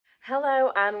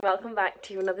Hello and welcome back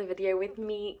to another video with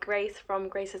me, Grace from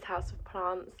Grace's House of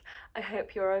Plants. I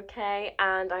hope you're okay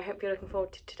and I hope you're looking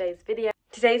forward to today's video.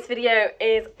 Today's video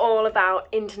is all about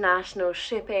international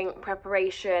shipping,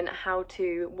 preparation, how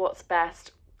to, what's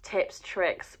best, tips,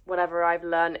 tricks, whatever I've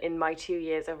learned in my 2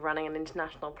 years of running an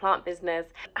international plant business.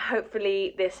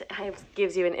 Hopefully this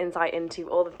gives you an insight into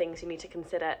all the things you need to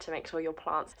consider to make sure your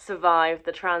plants survive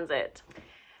the transit.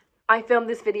 I filmed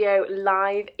this video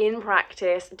live in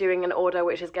practice doing an order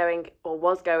which is going or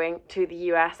was going to the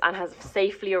US and has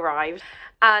safely arrived.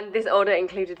 And this order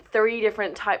included 3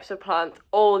 different types of plants,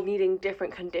 all needing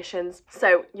different conditions.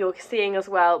 So you're seeing as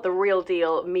well the real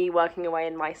deal, me working away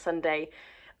in my Sunday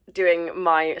doing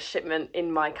my shipment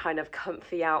in my kind of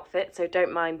comfy outfit, so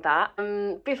don't mind that.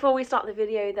 Before we start the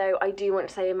video though, I do want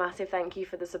to say a massive thank you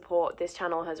for the support this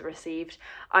channel has received.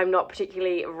 I'm not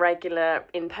particularly regular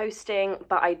in posting,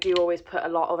 but I do always put a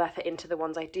lot of effort into the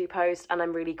ones I do post, and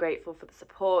I'm really grateful for the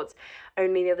support.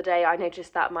 Only the other day I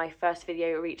noticed that my first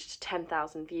video reached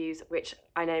 10,000 views, which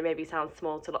I know maybe sounds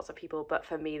small to lots of people, but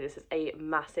for me this is a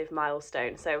massive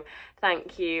milestone, so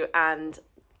thank you, and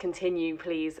continue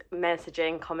please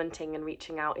messaging, commenting and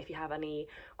reaching out if you have any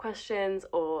questions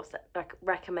or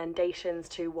recommendations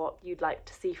to what you'd like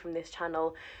to see from this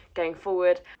channel going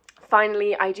forward.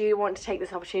 Finally, I do want to take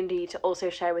this opportunity to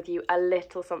also share with you a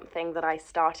little something that I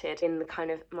started in the kind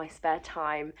of my spare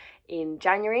time in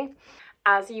January.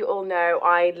 As you all know,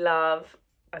 I love,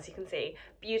 as you can see,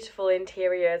 beautiful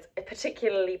interiors,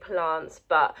 particularly plants,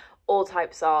 but all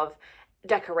types of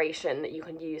decoration that you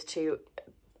can use to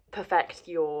perfect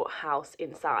your house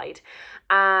inside.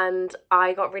 And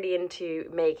I got really into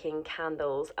making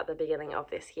candles at the beginning of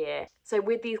this year. So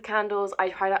with these candles,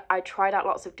 I tried out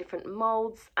lots of different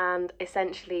molds and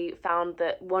essentially found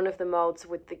that one of the molds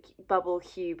with the bubble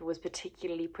cube was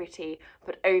particularly pretty,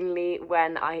 but only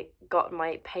when I got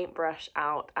my paintbrush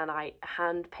out and I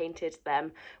hand painted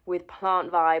them with plant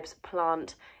vibes,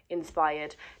 plant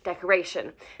inspired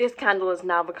decoration. This candle has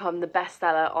now become the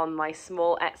bestseller on my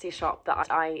small Etsy shop that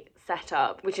I set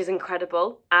up, which is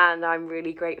incredible, and I'm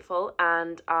really grateful,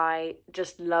 and I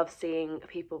just love seeing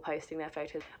people posting their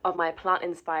photos of my plant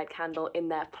inspired candle in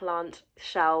their plant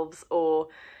shelves or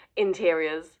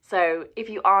interiors. So if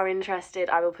you are interested,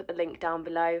 I will put the link down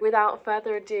below. Without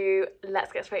further ado,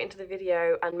 let's get straight into the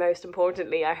video, and most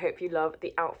importantly, I hope you love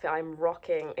the outfit I'm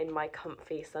rocking in my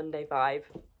comfy Sunday vibe.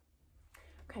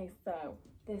 Okay, so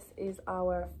this is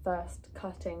our first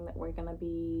cutting that we're going to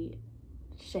be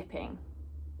shipping.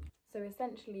 So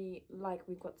essentially, like,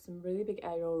 we've got some really big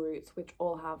aerial roots which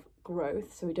all have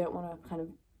growth, so we don't want to kind of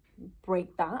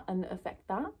break that and affect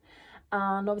that.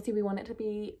 And obviously we want it to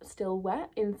be still wet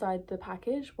inside the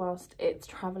package whilst it's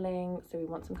traveling, so we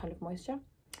want some kind of moisture.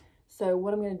 So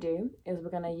what I'm going to do is we're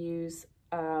going to use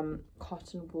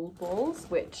cotton wool balls,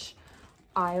 which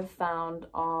I have found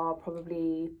are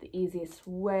probably the easiest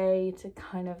way to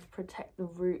kind of protect the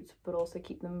roots but also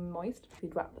keep them moist.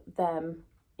 We'd wrap them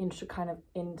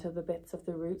into the bits of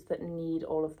the roots that need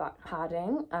all of that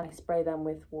padding, and I spray them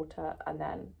with water and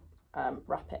then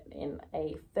wrap it in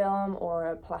a film or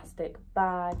a plastic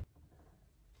bag.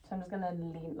 So I'm just going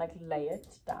to lay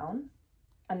it down,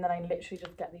 and then I literally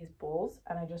just get these balls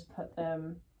and I just put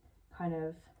them kind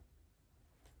of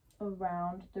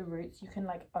around the roots. You can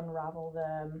like unravel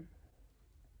them,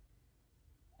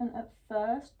 and at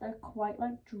first they're quite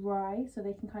like dry, so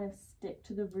they can kind of stick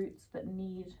to the roots that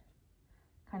need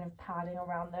kind of padding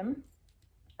around them,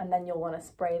 and then you'll want to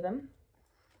spray them.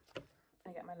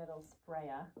 I get my little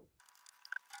sprayer.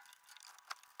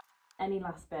 Any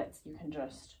last bits you can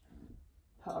just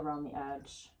put around the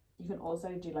edge. You can also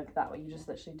do like that, where you just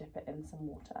literally dip it in some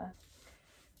water.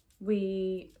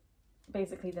 We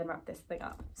basically then wrap this thing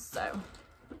up. So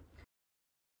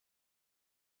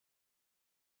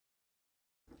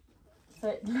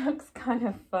it looks kind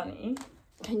of funny.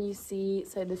 Can you see?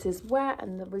 So this is wet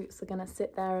and the roots are going to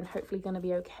sit there and hopefully going to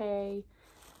be okay.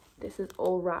 This is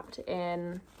all wrapped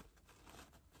in,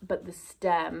 but the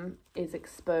stem is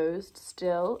exposed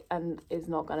still and is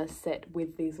not going to sit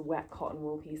with these wet cotton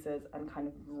wool pieces and kind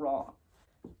of rot.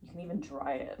 You can even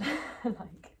dry it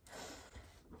like.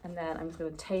 And then I'm just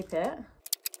going to tape it.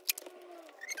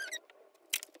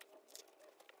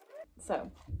 So,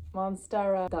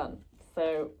 Monstera done.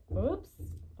 So, oops.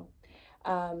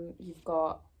 You've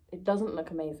got, it doesn't look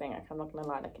amazing, like, I'm not going to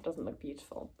lie, like, it doesn't look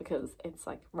beautiful because it's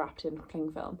like wrapped in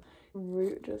cling film.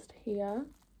 Root just here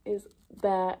is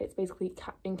there. It's basically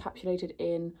encapsulated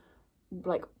in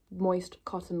like moist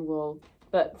cotton wool.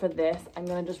 But for this, I'm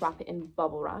going to just wrap it in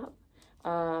bubble wrap.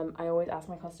 I always ask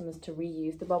my customers to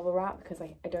reuse the bubble wrap because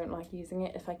I don't like using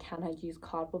it. If I can, I use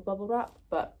cardboard bubble wrap,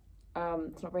 but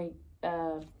it's not very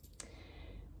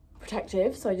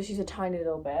protective, so I just use a tiny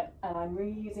little bit. And I'm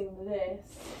reusing this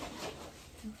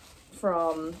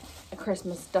from a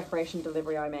Christmas decoration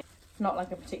delivery I made. It's not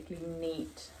like a particularly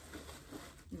neat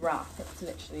wrap, it's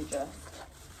literally just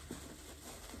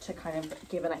to kind of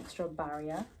give an extra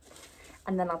barrier.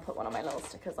 And then I'll put one of my little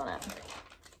stickers on it.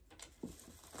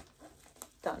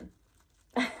 Done.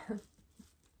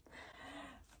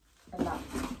 And that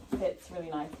fits really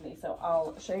nicely, so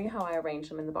I'll show you how I arrange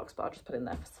them in the box, but I'll just put it in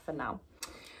there for now.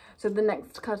 So the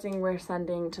next cutting we're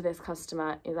sending to this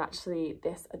customer is actually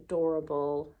this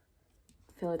adorable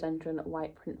philodendron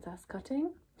white princess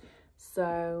cutting.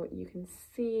 So you can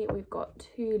see we've got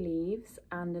 2 leaves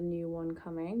and a new one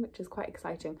coming, which is quite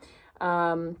exciting.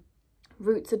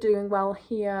 Roots are doing well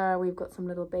here. We've got some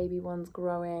little baby ones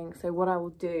growing. So what I will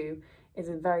do is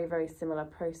a very, very similar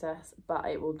process, but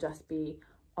it will just be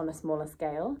on a smaller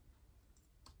scale.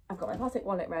 I've got my plastic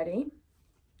wallet ready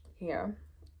here,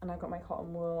 and I've got my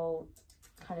cotton wool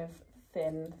kind of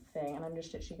thin thing, and I'm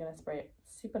just literally going to spray it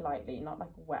super lightly, not like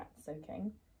wet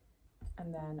soaking,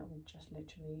 and then we'll just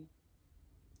literally,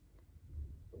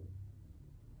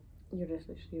 you just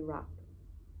literally wrap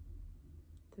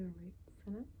the roots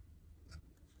in it,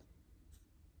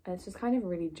 and it's just kind of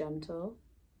really gentle.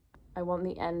 I want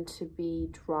the end to be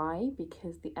dry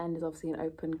because the end is obviously an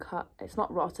open cut. It's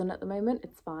not rotten at the moment,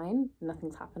 it's fine,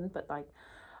 nothing's happened, but like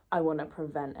I want to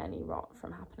prevent any rot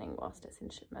from happening whilst it's in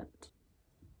shipment.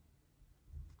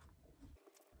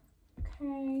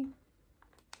 Okay,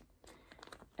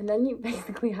 and then you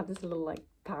basically have this little like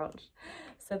pouch.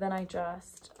 So then I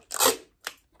just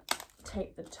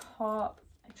take the top,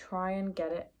 I try and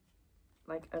get it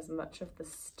like as much of the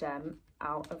stem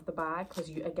out of the bag, because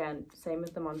you, again, same as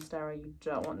the Monstera, you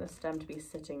don't want the stem to be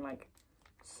sitting like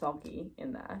soggy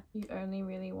in there. You only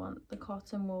really want the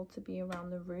cotton wool to be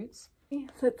around the roots. Yeah,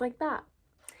 so it's like that.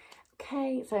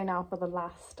 Okay, so now for the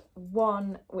last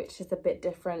one, which is a bit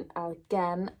different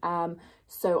again.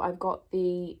 So I've got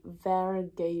the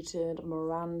variegated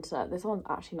Maranta. This one's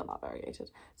actually not that variegated.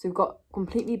 So we've got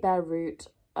completely bare root.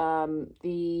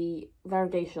 The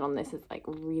variegation on this is like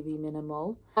really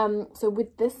minimal. So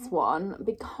with this one,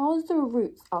 because the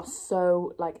roots are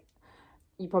so, like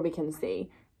you probably can see,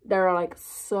 there are like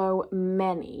so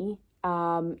many,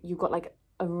 you've got like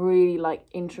a really like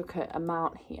intricate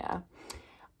amount here.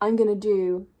 I'm gonna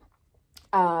do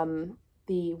the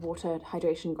water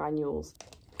hydration granules.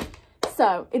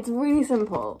 So it's really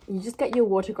simple. You just get your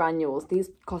water granules. These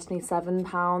cost me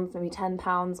 £7, maybe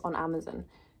 £10 on Amazon.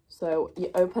 So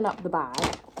you open up the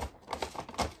bag,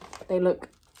 they look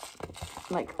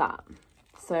like that.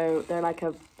 So they're like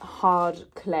a hard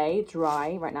clay,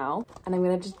 dry right now. And I'm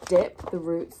gonna just dip the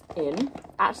roots in.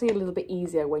 Actually a little bit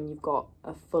easier when you've got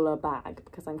a fuller bag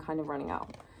because I'm kind of running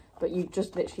out. But you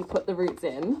just literally put the roots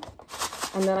in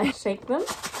and then I shake them.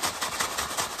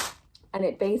 And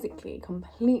it basically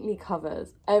completely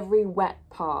covers every wet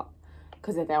part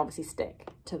because they obviously stick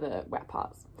to the wet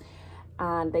parts.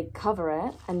 And they cover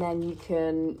it, and then you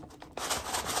can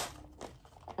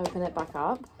open it back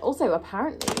up. Also,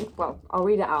 apparently, well, I'll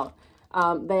read it out.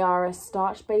 They are a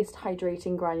starch-based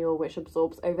hydrating granule which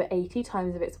absorbs over 80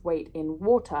 times of its weight in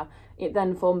water. It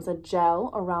then forms a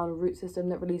gel around root system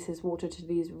that releases water to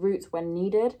these roots when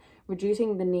needed,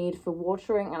 reducing the need for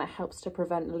watering, and it helps to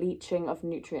prevent leaching of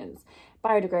nutrients.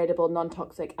 Biodegradable,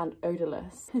 non-toxic, and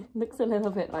odorless. Looks a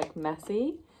little bit like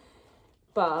messy,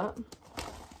 but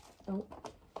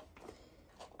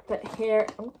here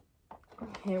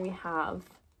we have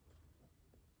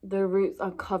the roots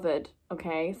are covered.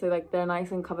 Okay, so like they're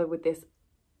nice and covered with this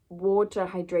water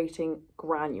hydrating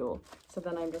granule. So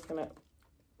then I'm just gonna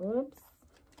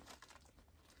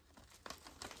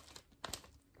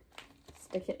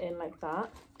stick it in like that.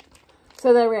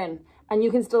 So they're in, and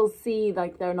you can still see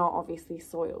like they're not obviously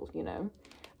soiled, you know.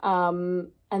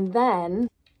 And then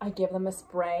I give them a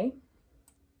spray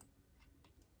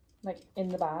like in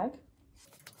the bag.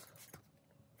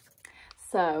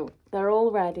 So they're all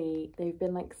ready, they've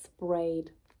been like sprayed,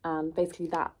 and basically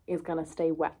that is gonna stay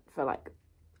wet for like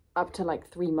up to like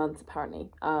 3 months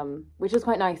apparently, which is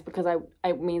quite nice because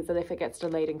it means that if it gets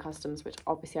delayed in customs, which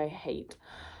obviously I hate,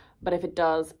 but if it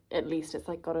does, at least it's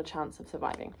like got a chance of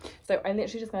surviving. So I'm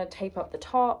literally just gonna tape up the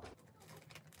top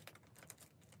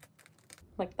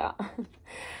like that.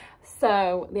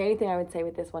 So the only thing I would say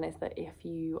with this one is that if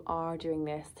you are doing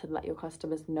this, to let your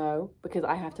customers know, because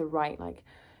I have to write like,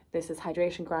 this is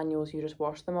hydration granules, you just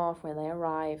wash them off when they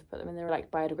arrive, put them in, they're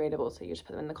like biodegradable, so you just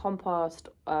put them in the compost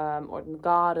or in the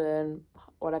garden,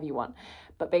 whatever you want.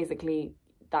 But basically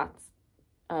that's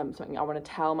something I want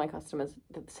to tell my customers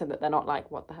so that they're not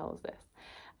like, what the hell is this?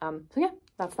 So yeah,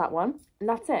 that's that one. And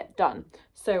that's it, done.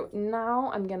 So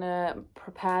now I'm gonna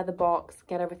prepare the box,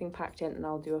 get everything packed in, and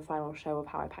I'll do a final show of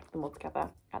how I pack them all together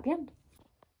at the end.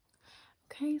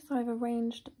 Okay, so I've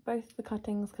arranged both the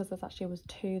cuttings because there's actually was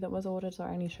two that was ordered, so I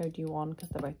only showed you one because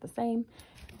they're both the same.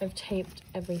 I've taped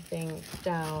everything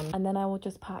down, and then I will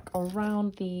just pack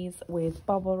around these with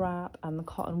bubble wrap and the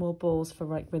cotton wool balls for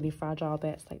like really fragile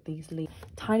bits like these leaves.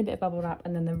 Tiny bit of bubble wrap,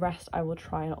 and then the rest I will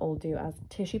try and all do as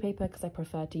tissue paper because I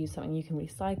prefer to use something you can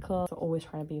recycle. So always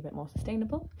trying to be a bit more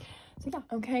sustainable. So yeah,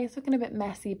 okay, it's looking a bit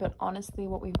messy, but honestly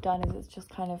what we've done is it's just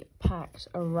kind of packed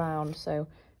around. So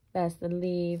there's the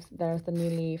leaves, there's the new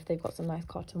leaf, they've got some nice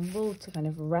cotton wool to kind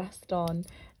of rest on,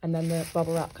 and then the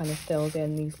bubble wrap kind of fills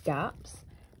in these gaps.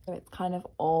 So it's kind of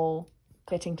all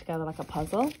fitting together like a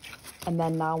puzzle. And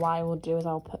then now what I will do is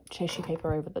I'll put tissue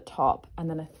paper over the top and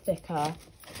then a thicker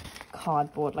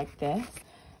cardboard like this.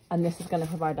 And this is going to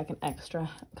provide like an extra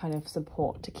kind of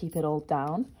support to keep it all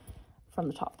down from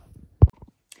the top.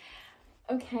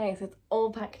 Okay, so it's all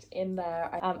packed in there,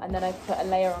 and then I put a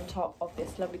layer on top of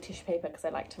this lovely tissue paper because I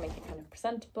like to make it kind of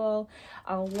presentable.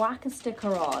 I'll whack a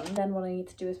sticker on. Then what I need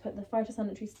to do is put the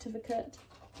phytosanitary certificate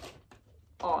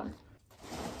on.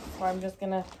 So I'm just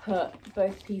gonna put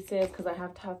both pieces because I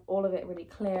have to have all of it really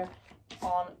clear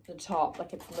on the top.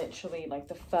 Like it's literally like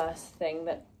the first thing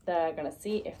that they're gonna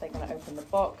see if they're gonna open the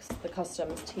box. The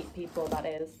customs people, that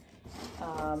is.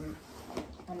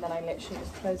 And then I literally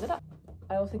just close it up.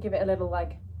 I also give it a little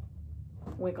like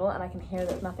wiggle and I can hear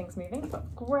that nothing's moving, so that's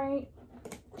great.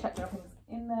 Check that everything's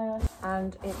in there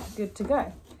and it's good to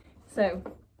go. So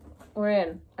we're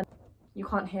in, and you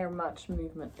can't hear much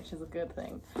movement, which is a good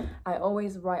thing. I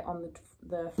always write on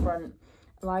the front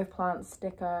live plant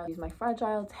sticker, use my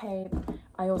fragile tape.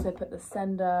 I also put the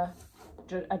sender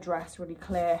address really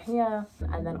clear here,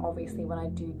 and then obviously when I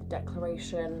do the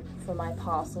declaration for my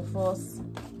parcel force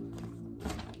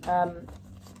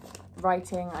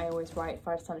writing, I always write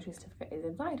phytosanitary certificate is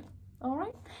inside. All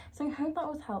right, so I hope that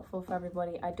was helpful for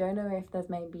everybody. I don't know if there's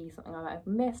maybe something I might have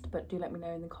missed, but do let me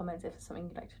know in the comments if there's something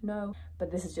you'd like to know.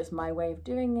 But this is just my way of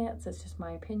doing it, so it's just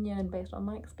my opinion and based on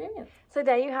my experience. So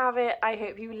there you have it. I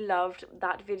hope you loved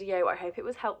that video. I hope it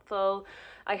was helpful.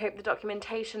 I hope the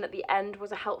documentation at the end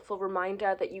was a helpful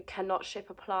reminder that you cannot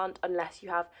ship a plant unless you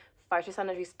have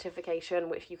phytosanitary certification,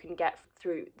 which you can get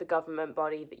through the government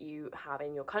body that you have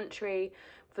in your country.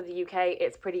 For the UK,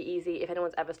 it's pretty easy. If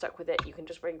anyone's ever stuck with it, you can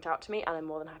just reach out to me and I'm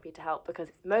more than happy to help, because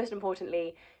most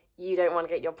importantly, you don't want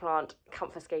to get your plant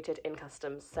confiscated in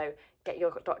customs. So get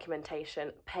your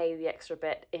documentation, pay the extra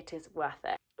bit, it is worth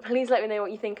it. Please let me know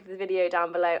what you think of the video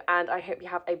down below, and I hope you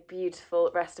have a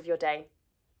beautiful rest of your day.